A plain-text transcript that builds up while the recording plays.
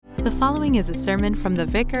The following is a sermon from the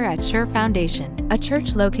vicar at Sure Foundation, a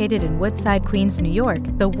church located in Woodside, Queens, New York,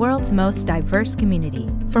 the world's most diverse community.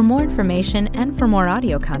 For more information and for more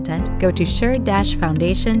audio content, go to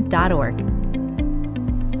sure-foundation.org.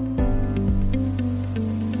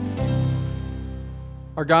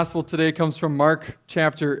 Our gospel today comes from Mark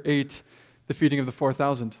chapter 8, the feeding of the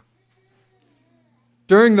 4,000.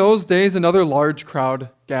 During those days, another large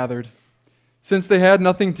crowd gathered. Since they had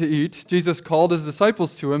nothing to eat, Jesus called his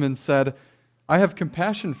disciples to him and said, "I have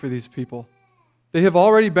compassion for these people. They have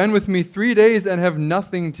already been with me 3 days and have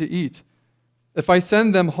nothing to eat. If I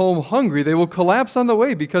send them home hungry, they will collapse on the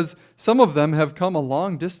way because some of them have come a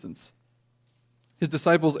long distance." His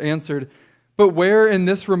disciples answered, "But where in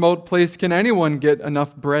this remote place can anyone get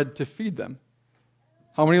enough bread to feed them?"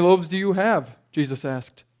 "How many loaves do you have?" Jesus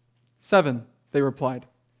asked. 7, they replied.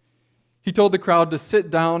 He told the crowd to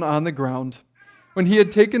sit down on the ground. When he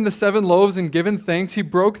had taken the 7 loaves and given thanks, he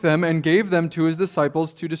broke them and gave them to his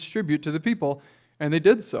disciples to distribute to the people, and they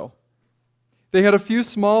did so. They had a few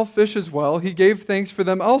small fish as well. He gave thanks for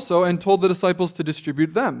them also and told the disciples to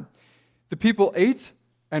distribute them. The people ate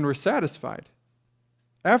and were satisfied.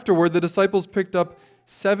 Afterward, the disciples picked up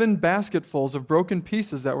 7 basketfuls of broken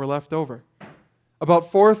pieces that were left over.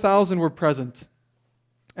 About 4,000 were present.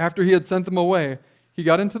 After he had sent them away, he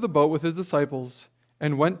got into the boat with his disciples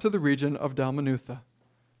and went to the region of Dalmanutha.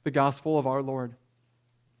 The gospel of our Lord.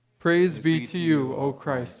 Praise be to you, O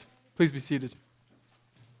Christ. Please be seated.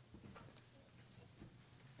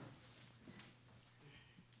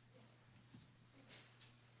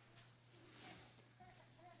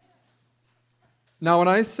 Now, when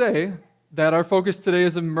I say that our focus today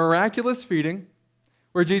is a miraculous feeding,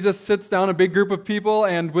 where Jesus sits down a big group of people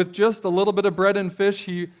and with just a little bit of bread and fish,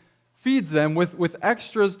 he feeds them with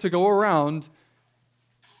extras to go around,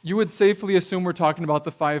 you would safely assume we're talking about the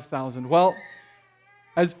 5,000. Well,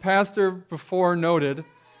 as Pastor before noted,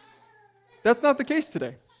 that's not the case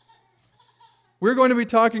today. We're going to be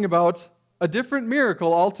talking about a different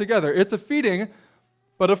miracle altogether. It's a feeding,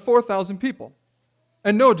 but of 4,000 people.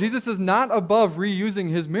 And no, Jesus is not above reusing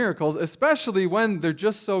his miracles, especially when they're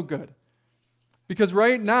just so good. Because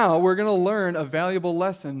right now, we're going to learn a valuable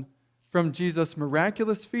lesson from Jesus'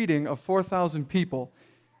 miraculous feeding of 4,000 people.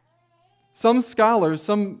 Some scholars,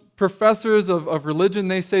 some professors of religion,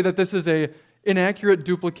 they say that this is an inaccurate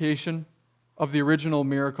duplication of the original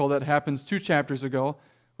miracle that happens 2 chapters ago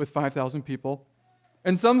with 5,000 people.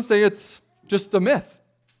 And some say it's just a myth.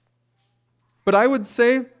 But I would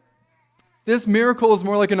say this miracle is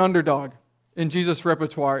more like an underdog in Jesus'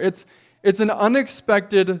 repertoire. It's an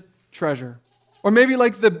unexpected treasure. Or maybe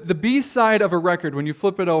like the B-side of a record when you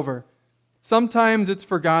flip it over. Sometimes it's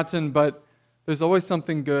forgotten, but there's always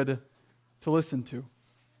something good to listen to.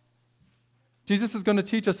 Jesus is going to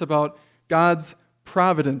teach us about God's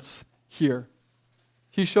providence here.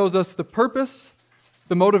 He shows us the purpose,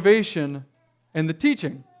 the motivation, and the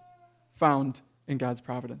teaching found in God's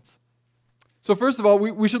providence. So first of all,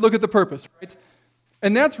 we should look at the purpose, right?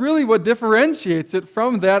 And that's really what differentiates it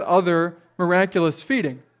from that other miraculous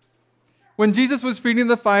feeding. When Jesus was feeding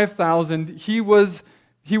the 5,000, he was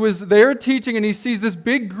there teaching, and he sees this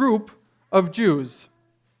big group of Jews.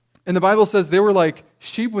 And the Bible says they were like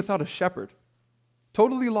sheep without a shepherd,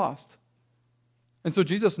 totally lost. And so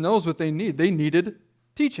Jesus knows what they need. They needed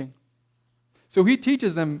teaching. So he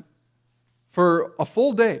teaches them for a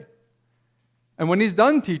full day. And when he's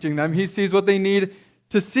done teaching them, he sees what they need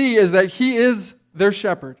to see is that he is their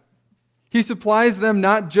shepherd. He supplies them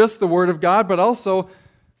not just the word of God, but also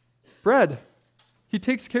bread. He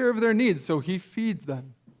takes care of their needs, so he feeds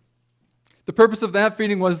them. The purpose of that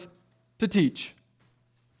feeding was to teach.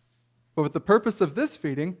 But the purpose of this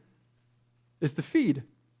feeding is to feed.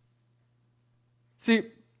 See,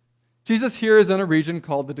 Jesus here is in a region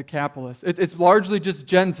called the Decapolis. It's largely just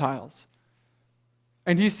Gentiles.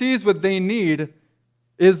 And he sees what they need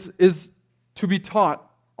is to be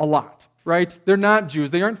taught a lot, right? They're not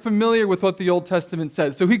Jews. They aren't familiar with what the Old Testament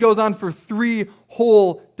says. So he goes on for 3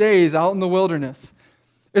 whole days out in the wilderness.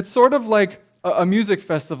 It's sort of like a music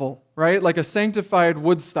festival, right? Like a sanctified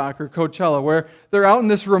Woodstock or Coachella, where they're out in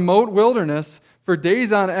this remote wilderness for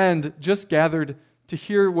days on end, just gathered to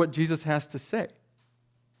hear what Jesus has to say.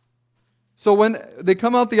 So when they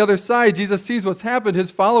come out the other side, Jesus sees what's happened.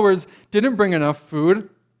 His followers didn't bring enough food.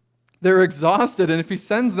 They're exhausted, and if he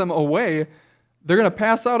sends them away, they're going to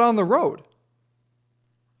pass out on the road.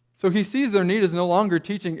 So he sees their need is no longer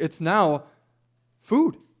teaching, it's now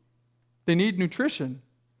food. They need nutrition.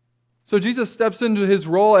 So Jesus steps into his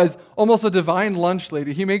role as almost a divine lunch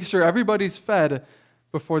lady. He makes sure everybody's fed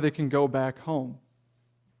before they can go back home.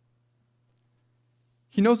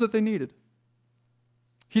 He knows what they needed.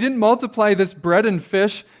 He didn't multiply this bread and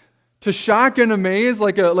fish to shock and amaze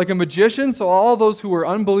like a magician, so all those who were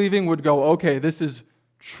unbelieving would go, okay, this is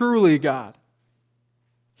truly God.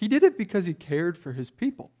 He did it because he cared for his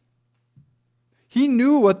people. He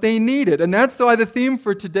knew what they needed, and that's why the theme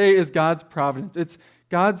for today is God's providence. It's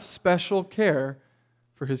God's special care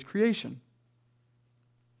for his creation.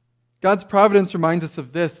 God's providence reminds us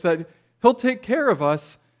of this, that he'll take care of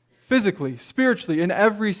us physically, spiritually, in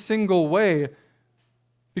every single way,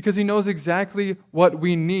 because he knows exactly what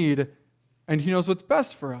we need, and he knows what's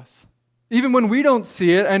best for us, even when we don't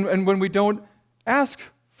see it and when we don't ask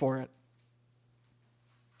for it.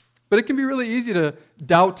 But it can be really easy to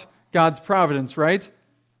doubt God's providence, right?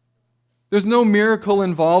 There's no miracle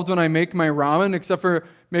involved when I make my ramen, except for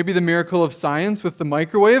maybe the miracle of science with the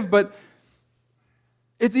microwave, but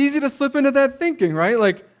it's easy to slip into that thinking, right?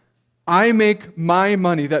 Like, I make my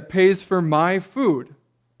money that pays for my food.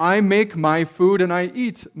 I make my food and I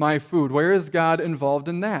eat my food. Where is God involved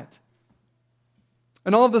in that?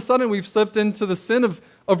 And all of a sudden we've slipped into the sin of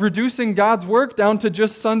reducing God's work down to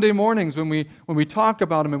just Sunday mornings when we talk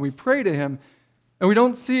about him and we pray to him, and we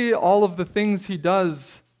don't see all of the things he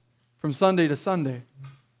does from Sunday to Sunday.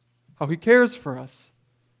 How he cares for us,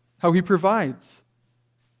 how he provides.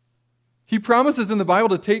 He promises in the Bible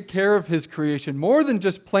to take care of his creation, more than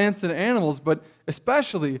just plants and animals, but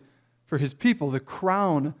especially for his people, the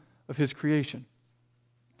crown of his creation.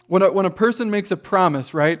 When a person makes a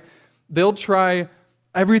promise, right, they'll try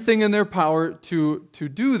everything in their power to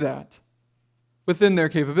do that within their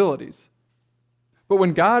capabilities. But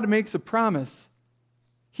when God makes a promise,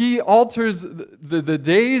 he alters the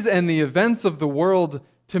days and the events of the world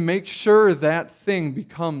to make sure that thing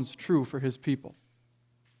becomes true for his people.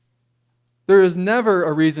 There is never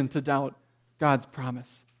a reason to doubt God's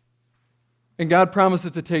promise. And God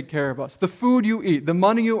promises to take care of us. The food you eat, the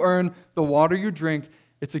money you earn, the water you drink,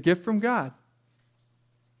 it's a gift from God.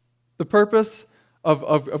 The purpose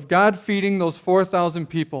of God feeding those 4,000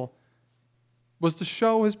 people was to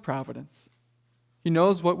show his providence. He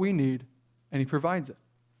knows what we need, and he provides it.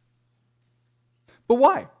 But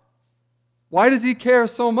why? Why does he care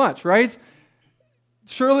so much, right?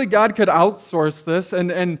 Surely God could outsource this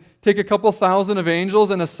and take a couple thousand of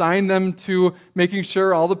angels and assign them to making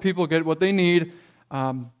sure all the people get what they need.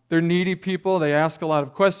 They're needy people. They ask a lot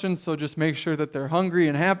of questions, so just make sure that they're hungry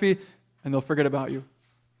and happy, and they'll forget about you.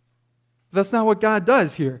 But that's not what God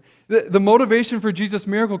does here. The motivation for Jesus'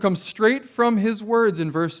 miracle comes straight from his words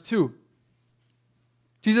in verse 2.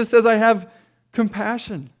 Jesus says, I have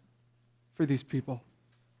compassion for these people.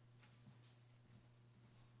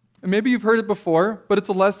 And maybe you've heard it before, but it's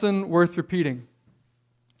a lesson worth repeating.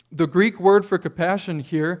 The Greek word for compassion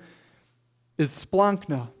here is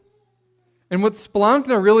splankna. And what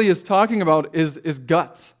splankna really is talking about is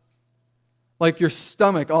guts, like your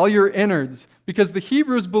stomach, all your innards, because the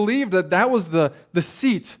Hebrews believed that was the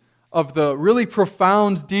seat of the really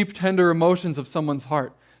profound, deep, tender emotions of someone's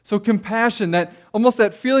heart. So compassion, almost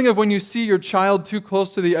that feeling of when you see your child too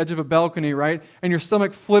close to the edge of a balcony, right? And your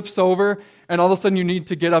stomach flips over, and all of a sudden you need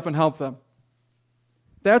to get up and help them.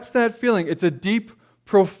 That's that feeling. It's a deep,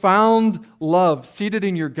 profound love seated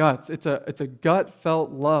in your guts. It's a gut-felt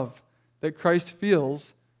love that Christ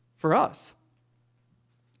feels for us.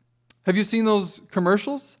 Have you seen those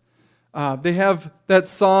commercials? They have that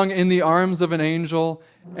song, In the Arms of an Angel,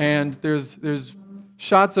 and there's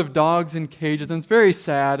shots of dogs in cages, and it's very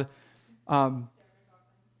sad.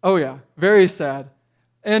 Very sad.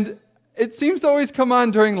 And it seems to always come on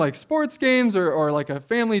during like sports games or like a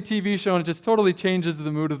family TV show, and it just totally changes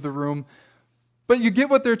the mood of the room. But you get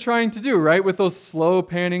what they're trying to do, right? With those slow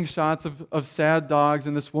panning shots of sad dogs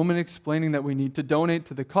and this woman explaining that we need to donate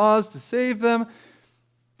to the cause to save them.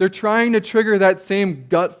 They're trying to trigger that same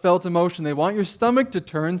gut-felt emotion. They want your stomach to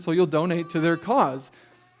turn so you'll donate to their cause.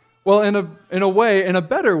 Well, in a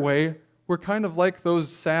better way, we're kind of like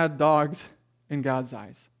those sad dogs in God's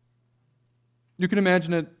eyes. You can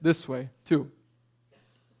imagine it this way, too.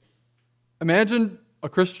 Imagine a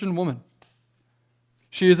Christian woman.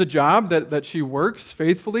 She has a job that she works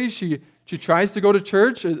faithfully. She tries to go to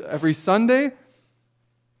church every Sunday.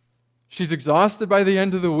 She's exhausted by the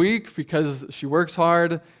end of the week because she works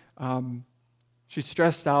hard. She's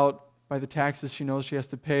stressed out by the taxes she knows she has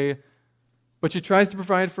to pay. But she tries to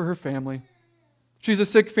provide for her family. She's a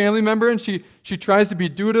sick family member, and she tries to be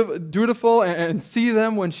dutiful and see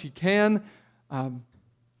them when she can.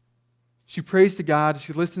 She prays to God.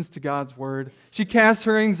 She listens to God's word. She casts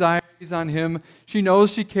her anxieties on him. She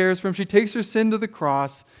knows she cares for him. She takes her sin to the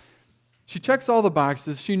cross. She checks all the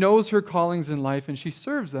boxes. She knows her callings in life, and she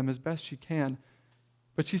serves them as best she can.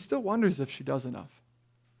 But she still wonders if she does enough.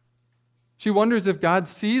 She wonders if God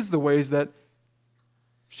sees the ways that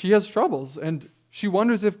she has troubles, and she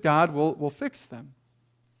wonders if God will fix them,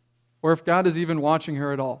 or if God is even watching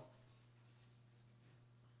her at all.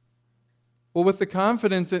 Well, with the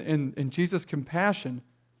confidence in Jesus' compassion,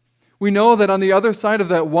 we know that on the other side of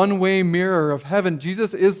that one-way mirror of heaven,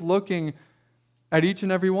 Jesus is looking at each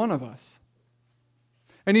and every one of us.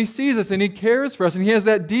 And he sees us, and he cares for us, and he has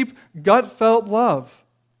that deep, gut-felt love.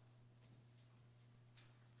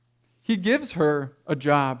 He gives her a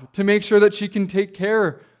job to make sure that she can take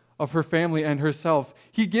care of her family and herself.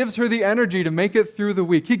 He gives her the energy to make it through the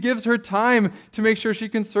week. He gives her time to make sure she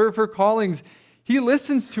can serve her callings. He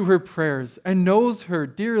listens to her prayers and knows her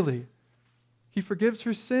dearly. He forgives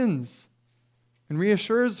her sins and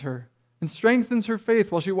reassures her and strengthens her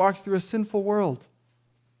faith while she walks through a sinful world.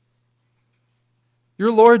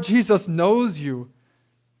 Your Lord Jesus knows you.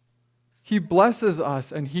 He blesses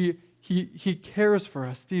us, and He cares for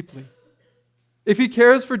us deeply. If He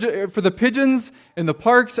cares for the pigeons in the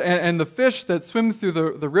parks and the fish that swim through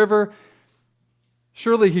the river,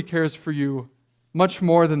 surely He cares for you much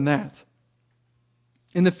more than that.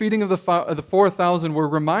 In the feeding of the 4,000, we're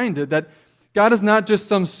reminded that God is not just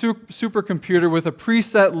some supercomputer with a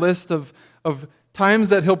preset list of times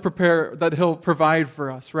that He'll provide for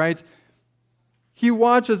us, right? He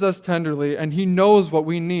watches us tenderly, and He knows what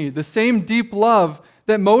we need. The same deep love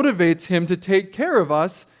that motivates Him to take care of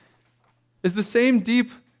us is the same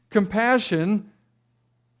deep compassion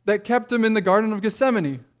that kept Him in the Garden of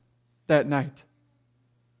Gethsemane that night.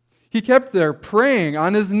 He kept there praying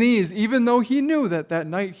on His knees, even though He knew that that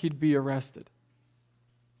night He'd be arrested.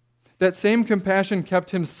 That same compassion kept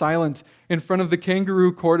Him silent in front of the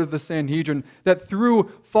kangaroo court of the Sanhedrin, that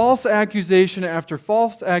threw false accusation after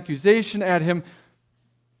false accusation at Him,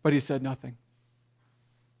 but He said nothing.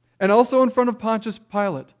 And also in front of Pontius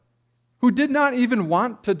Pilate, who did not even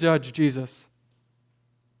want to judge Jesus.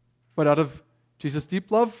 But out of Jesus'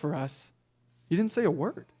 deep love for us, He didn't say a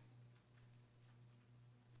word.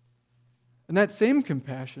 And that same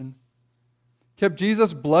compassion kept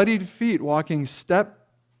Jesus' bloodied feet walking step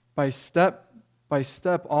by step by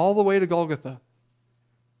step all the way to Golgotha,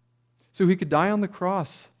 so He could die on the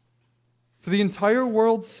cross for the entire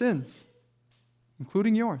world's sins,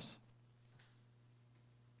 including yours.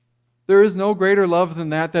 There is no greater love than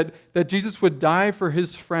that Jesus would die for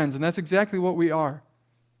His friends, and that's exactly what we are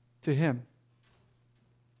to Him.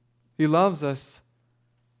 He loves us,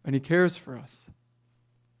 and He cares for us.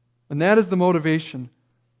 And that is the motivation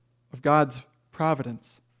of God's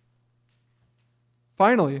providence.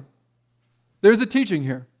 Finally, there's a teaching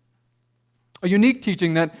here, a unique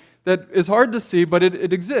teaching that is hard to see, but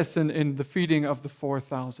it exists in the feeding of the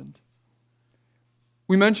 4,000.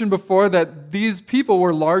 We mentioned before that these people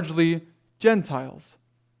were largely Gentiles.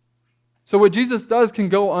 So what Jesus does can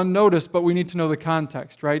go unnoticed, but we need to know the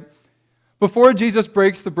context, right? Before Jesus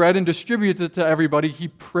breaks the bread and distributes it to everybody, He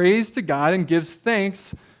prays to God and gives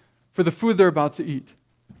thanks for the food they're about to eat.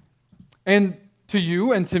 And to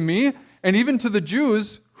you and to me, and even to the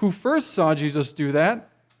Jews who first saw Jesus do that,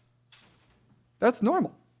 that's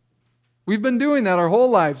normal. We've been doing that our whole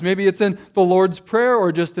lives. Maybe it's in the Lord's Prayer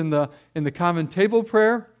or just in the common table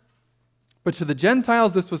prayer. But to the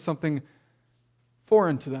Gentiles, this was something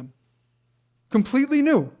foreign to them, completely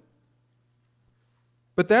new.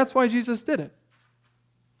 But that's why Jesus did it.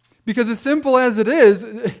 Because as simple as it is,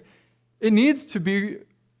 it needs to be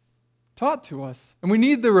taught to us. And we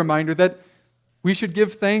need the reminder that we should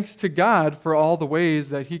give thanks to God for all the ways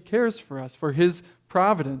that He cares for us, for His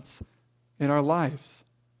providence in our lives.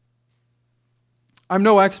 I'm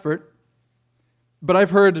no expert, but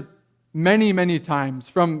I've heard many, many times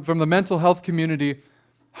from the mental health community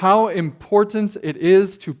how important it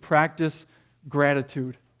is to practice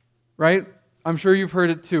gratitude, right? I'm sure you've heard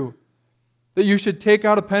it too. That you should take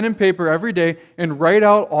out a pen and paper every day and write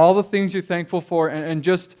out all the things you're thankful for and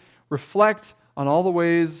just reflect on all the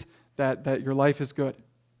ways that your life is good.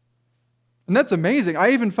 And that's amazing.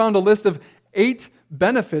 I even found a list of 8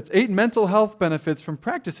 mental health benefits from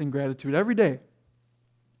practicing gratitude every day.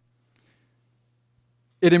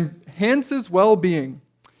 It enhances well-being.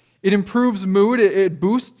 It improves mood. It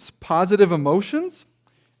boosts positive emotions.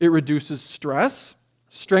 It reduces stress,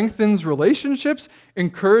 strengthens relationships,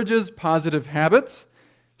 encourages positive habits,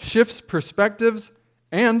 shifts perspectives,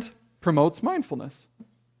 and promotes mindfulness.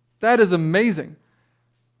 That is amazing.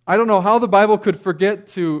 I don't know how the Bible could forget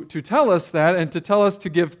to tell us that and to tell us to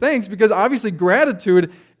give thanks, because obviously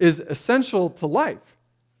gratitude is essential to life.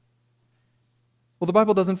 Well, the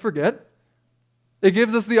Bible doesn't forget. It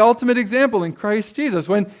gives us the ultimate example in Christ Jesus.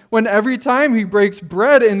 When every time He breaks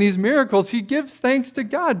bread in these miracles, He gives thanks to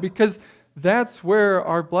God because that's where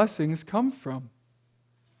our blessings come from.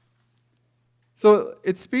 So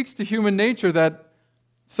it speaks to human nature that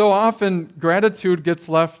so often gratitude gets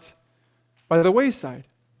left by the wayside.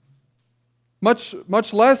 Much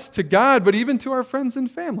less to God, but even to our friends and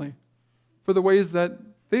family for the ways that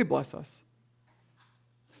they bless us.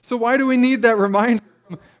 So why do we need that reminder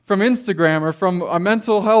from Instagram or from a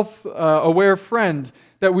mental health aware friend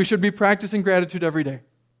that we should be practicing gratitude every day?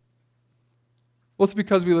 Well, it's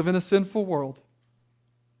because we live in a sinful world.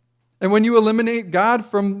 And when you eliminate God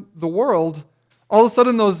from the world, all of a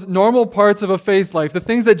sudden those normal parts of a faith life, the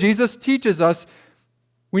things that Jesus teaches us,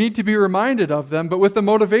 we need to be reminded of them, but with the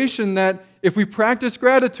motivation that if we practice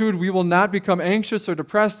gratitude, we will not become anxious or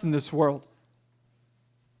depressed in this world.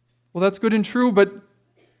 Well, that's good and true, but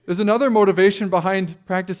there's another motivation behind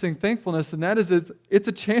practicing thankfulness, and that is it's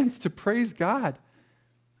a chance to praise God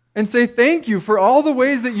and say thank you for all the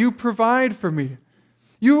ways that you provide for me.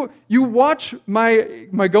 You watch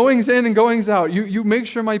my goings in and goings out. You make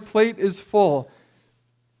sure my plate is full.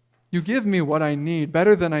 You give me what I need,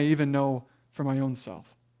 better than I even know for my own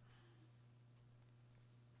self.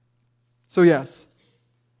 So yes,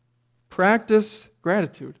 practice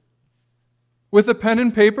gratitude. With a pen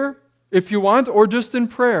and paper, if you want, or just in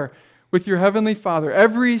prayer with your Heavenly Father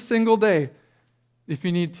every single day, if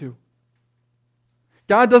you need to.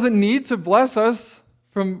 God doesn't need to bless us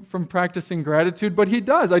from practicing gratitude, but He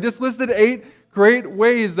does. I just listed 8 great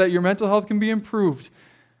ways that your mental health can be improved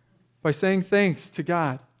by saying thanks to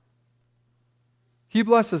God. He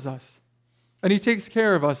blesses us, and He takes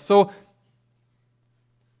care of us. So,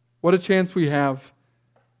 what a chance we have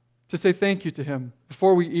to say thank you to Him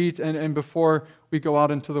before we eat and before we go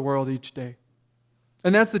out into the world each day.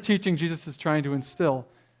 And that's the teaching Jesus is trying to instill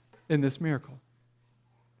in this miracle.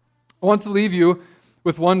 I want to leave you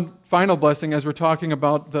with one final blessing as we're talking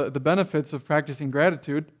about the benefits of practicing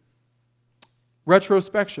gratitude.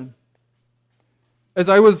 Retrospection. As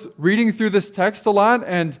I was reading through this text a lot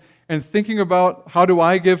and thinking about how do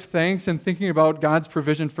I give thanks and thinking about God's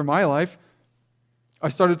provision for my life, I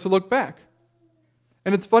started to look back.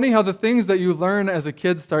 And it's funny how the things that you learn as a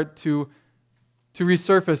kid start to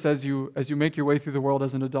resurface as you make your way through the world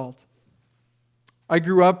as an adult. I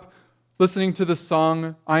grew up listening to the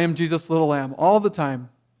song, "I Am Jesus' Little Lamb," all the time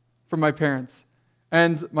from my parents.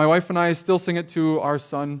 And my wife and I still sing it to our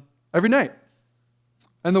son every night.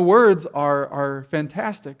 And the words are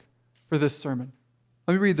fantastic for this sermon.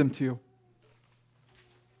 Let me read them to you.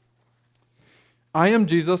 I am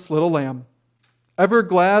Jesus' little lamb. Ever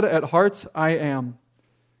glad at heart I am.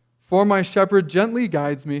 For my shepherd gently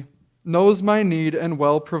guides me, knows my need and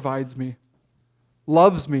well provides me,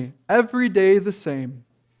 loves me every day the same,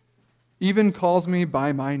 even calls me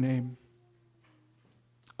by my name.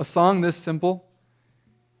 A song this simple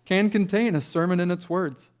can contain a sermon in its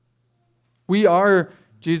words. We are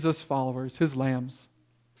Jesus' followers, His lambs.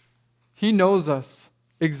 He knows us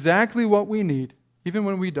exactly what we need, even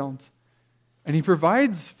when we don't, and He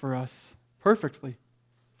provides for us perfectly.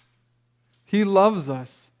 He loves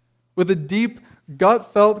us with a deep,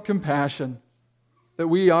 gut-felt compassion that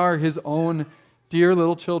we are His own dear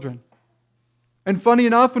little children. And funny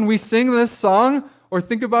enough, when we sing this song or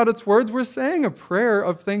think about its words, we're saying a prayer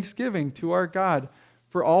of thanksgiving to our God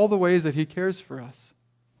for all the ways that He cares for us.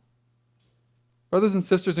 Brothers and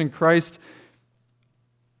sisters in Christ,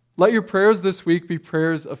 let your prayers this week be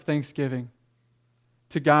prayers of thanksgiving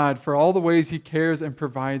to God for all the ways He cares and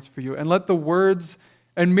provides for you. And let the words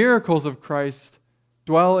and miracles of Christ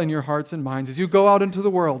dwell in your hearts and minds as you go out into the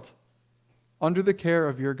world under the care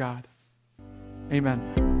of your God.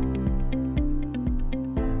 Amen.